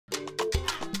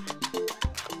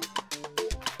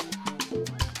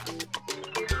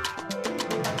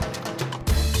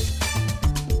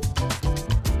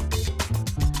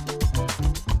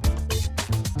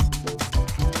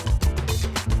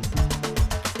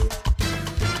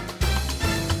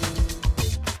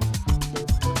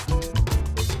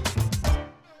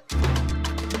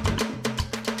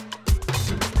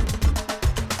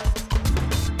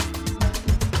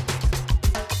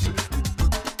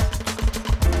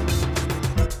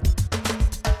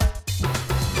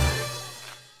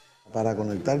Para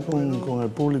conectar con el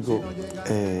público,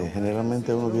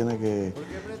 generalmente uno tiene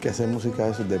que hacer música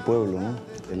eso, de pueblo, ¿no?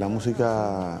 La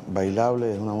música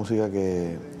bailable es una música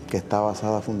que está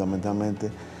basada fundamentalmente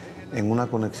en una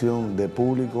conexión de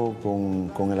público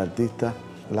con el artista.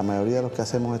 La mayoría de los que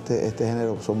hacemos este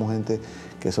género somos gente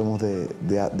que somos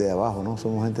de abajo, ¿no?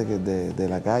 Somos gente que de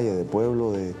la calle, de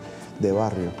pueblo, de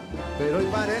barrio. Pero hoy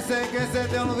parece que se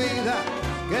te olvida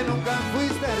que nunca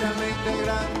fuiste realmente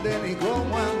grande, ni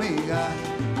como amiga,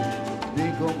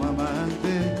 ni como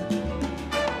amante.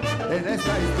 En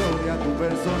esta historia tu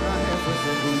personaje fue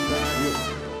secundario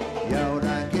y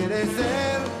ahora quieres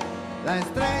ser la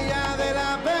estrella de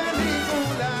la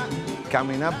película.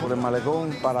 Caminar por el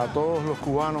malecón para todos los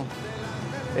cubanos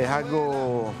es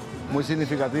algo muy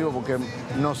significativo porque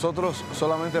nosotros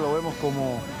solamente lo vemos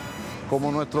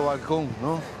como nuestro balcón,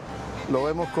 ¿no? Lo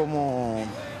vemos como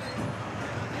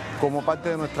parte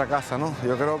de nuestra casa, ¿no?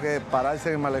 Yo creo que pararse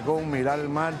en el malecón, mirar el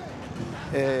mar,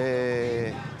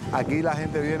 aquí la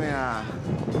gente viene a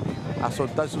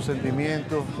soltar sus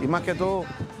sentimientos y más que todo,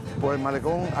 por el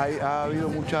malecón ha habido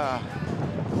muchas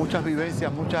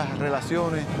vivencias, muchas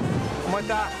relaciones. ¿Cómo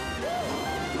está?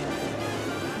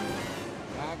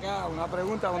 Acá, una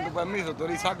pregunta con tu permiso, tú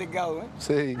eres Issac Delgado, ¿eh?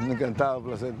 Sí, encantado,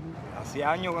 placer.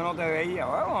 Hacía años que no te veía,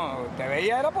 bueno, te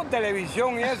veía era por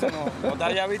televisión y eso, no te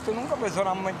había visto nunca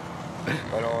personalmente.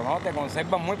 Pero no, te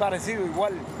conservas muy parecido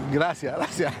igual. Gracias.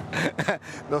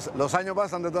 Los años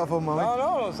pasan de todas formas.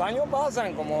 No, los años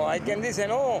pasan, como hay quien dice,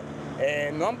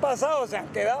 no han pasado, se han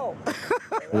quedado.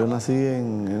 Yo nací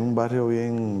en un barrio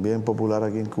bien popular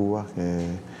aquí en Cuba,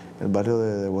 el barrio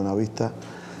de Buenavista,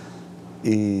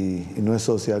 y no es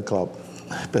Social Club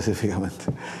específicamente.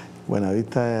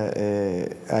 Buenavista,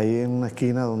 ahí en una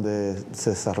esquina donde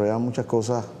se desarrollaban muchas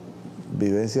cosas,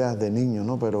 vivencias de niños,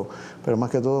 ¿no? Pero más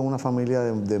que todo en una familia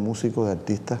de músicos, de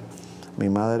artistas. Mi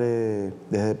madre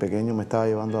desde pequeño me estaba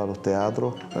llevando a los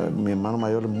teatros, mi hermano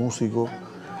mayor es músico,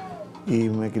 y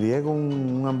me crié con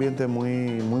un ambiente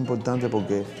muy importante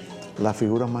porque las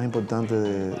figuras más importantes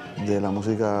de la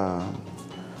música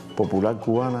popular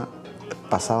cubana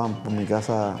pasaban por mi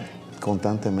casa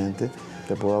constantemente.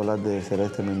 Te puedo hablar de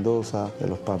Celeste Mendoza, de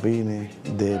Los Papines,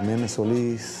 de Meme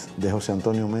Solís, de José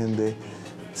Antonio Méndez,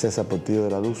 César Portillo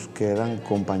de la Luz, que eran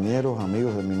compañeros,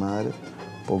 amigos de mi madre,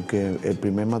 porque el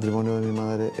primer matrimonio de mi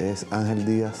madre es Ángel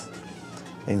Díaz.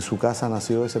 En su casa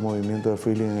nació ese movimiento de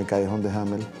feeling en el callejón de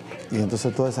Hamel, y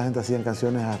entonces toda esa gente hacían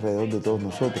canciones alrededor de todos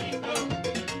nosotros.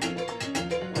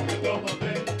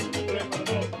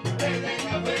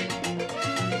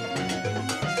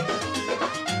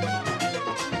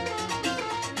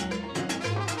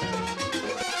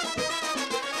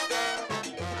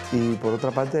 Y por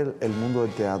otra parte, el mundo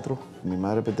del teatro. Mi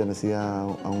madre pertenecía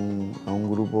a un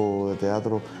grupo de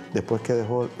teatro. Después que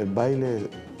dejó el baile,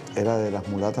 era de las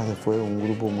Mulatas de Fuego, un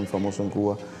grupo muy famoso en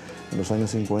Cuba en los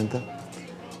años 50.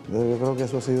 Yo creo que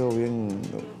eso ha sido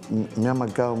me ha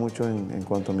marcado mucho en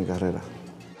cuanto a mi carrera.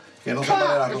 Que no se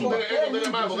pare la rumba.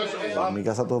 En mi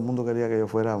casa todo el mundo quería que yo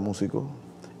fuera músico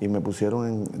y me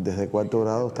pusieron desde cuarto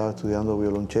grado, estaba estudiando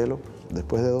violonchelo.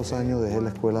 Después de 2 años dejé la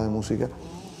escuela de música.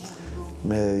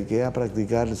 Me dediqué a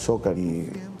practicar soccer y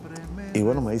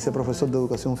bueno, me hice profesor de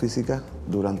educación física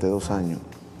durante 2 años.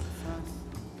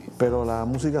 Pero la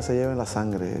música se lleva en la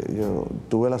sangre. Yo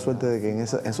tuve la suerte de que en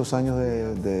esos años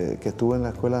que estuve en la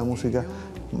escuela de música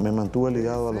me mantuve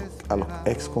ligado a los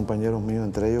ex compañeros míos,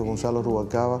 entre ellos Gonzalo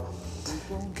Rubalcaba,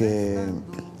 que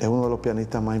es uno de los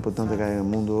pianistas más importantes que hay en el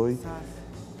mundo hoy.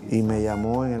 Y me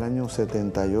llamó en el año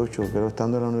 78, creo,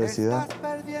 estando en la universidad,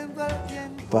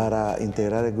 para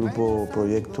integrar el grupo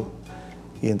Proyecto.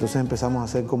 Y entonces empezamos a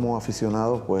hacer como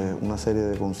aficionados pues una serie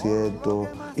de conciertos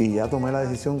y ya tomé la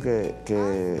decisión que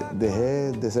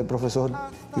dejé de ser profesor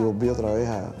y volví otra vez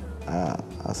a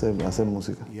hacer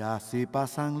música. Y así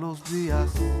pasan los días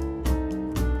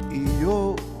y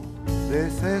yo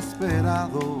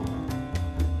desesperado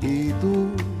y tú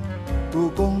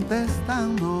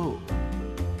contestando,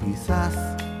 quizás,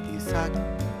 Issac,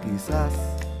 quizás.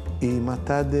 Y más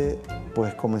tarde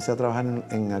pues comencé a trabajar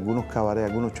en algunos cabarets,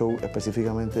 algunos shows,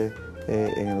 específicamente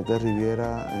en el Hotel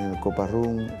Riviera, en el Copa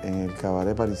Room, en el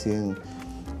Cabaret Parisien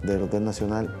del Hotel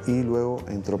Nacional y luego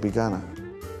en Tropicana.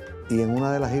 Y en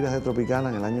una de las giras de Tropicana,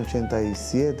 en el año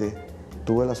 87,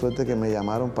 tuve la suerte que me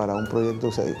llamaron para un proyecto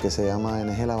que se llama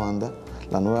NG La Banda,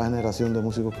 la nueva generación de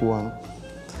músicos cubanos,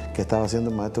 que estaba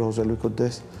haciendo el maestro José Luis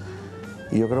Cortés.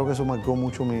 Y yo creo que eso marcó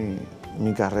mucho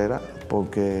mi carrera,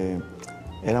 porque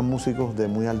eran músicos de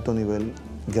muy alto nivel,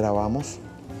 grabamos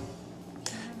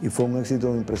y fue un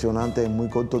éxito impresionante en muy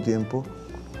corto tiempo.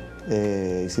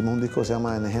 Hicimos un disco que se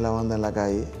llama NG La Banda en la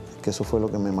calle, que eso fue lo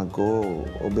que me marcó,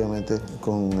 obviamente,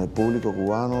 con el público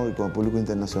cubano y con el público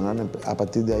internacional. A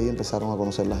partir de ahí empezaron a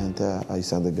conocer la gente a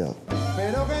Issac Delgado.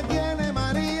 Pero que tiene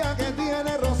María, que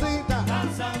tiene Rosita, la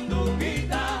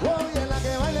sandunguita. Oye, la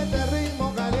que baila este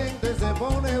ritmo caliente se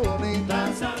pone bonita.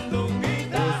 La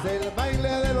sandunguita. Es el baile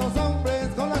de los hombres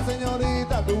con la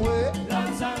señorita, tú ves.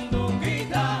 La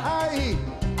sandunguita. Ay,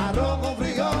 arroz con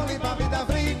frijol y papita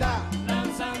frita. La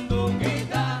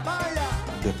sandunguita. Vaya.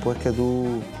 Después que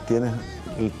tú tienes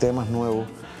temas nuevos,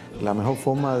 la mejor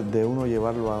forma de uno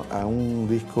llevarlo a un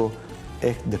disco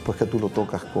es después que tú lo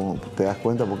tocas, te das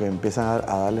cuenta, porque empiezan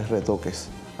a darles retoques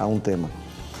a un tema.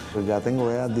 Ya tengo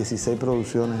 16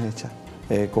 producciones hechas,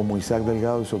 como Issac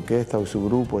Delgado y su orquesta y su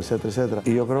grupo, etcétera, etcétera.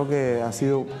 Y yo creo que ha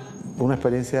sido una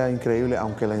experiencia increíble,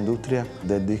 aunque la industria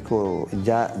del disco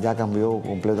ya cambió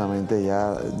completamente,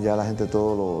 ya la gente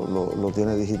todo lo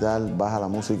tiene digital, baja la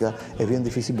música. Es bien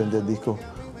difícil vender discos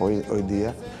hoy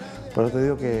día. Pero te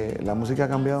digo que la música ha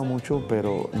cambiado mucho,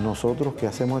 pero nosotros que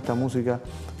hacemos esta música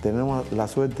tenemos la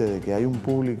suerte de que hay un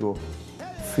público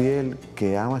fiel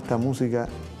que ama esta música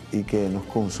y que nos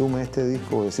consume este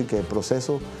disco. Es decir, que el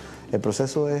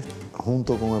proceso es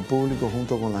junto con el público,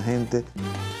 junto con la gente.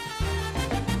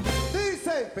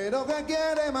 Dice, pero que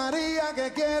quiere María,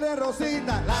 que quiere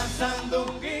Rosita. La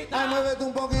sandunguita. Ay, muévete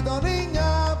un poquito,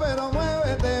 niña, pero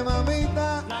muévete,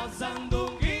 mamita. La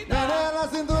sandunguita. Menea la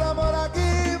cintura por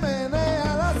aquí,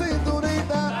 menea la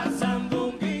cinturita. La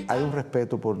sandunguita. Hay un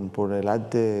respeto por el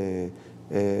arte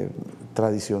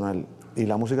tradicional, y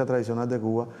la música tradicional de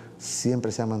Cuba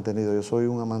siempre se ha mantenido. Yo soy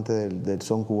un amante del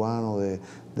son cubano,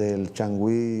 del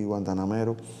changüí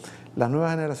guantanamero. Las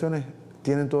nuevas generaciones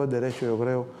tienen todo el derecho, yo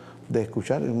creo, de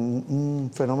escuchar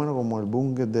un fenómeno como el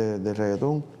boom del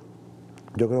reggaetón.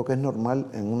 Yo creo que es normal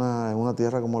en una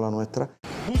tierra como la nuestra.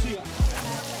 Música.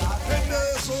 Gente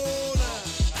de zona,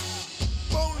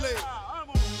 ponle.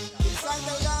 Issac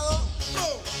Delgado, no.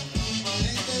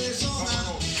 Gente de zona,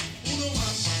 uno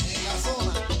más en la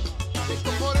zona.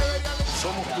 Esto forever ya.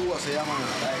 Somos Cuba se llama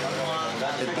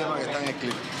el tema que está en el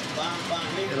clip,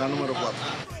 es la número 4.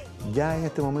 Ya en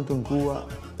este momento en Cuba,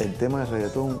 el tema del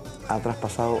reggaetón ha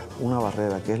traspasado una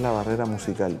barrera, que es la barrera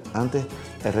musical. Antes,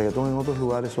 el reggaetón en otros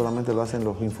lugares solamente lo hacen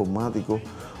los informáticos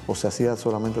o se hacía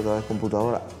solamente a través de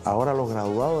computadora. Ahora los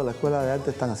graduados de la Escuela de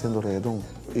Arte están haciendo reggaetón.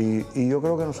 Y yo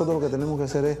creo que nosotros lo que tenemos que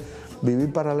hacer es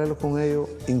vivir paralelos con ellos,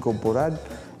 incorporar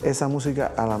esa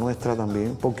música a la nuestra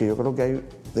también, porque yo creo que hay...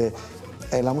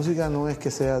 la música no es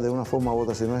que sea de una forma u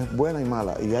otra, sino es buena y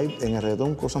mala. Y hay en el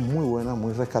reggaetón cosas muy buenas,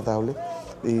 muy rescatables,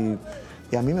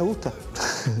 y a mí me gusta.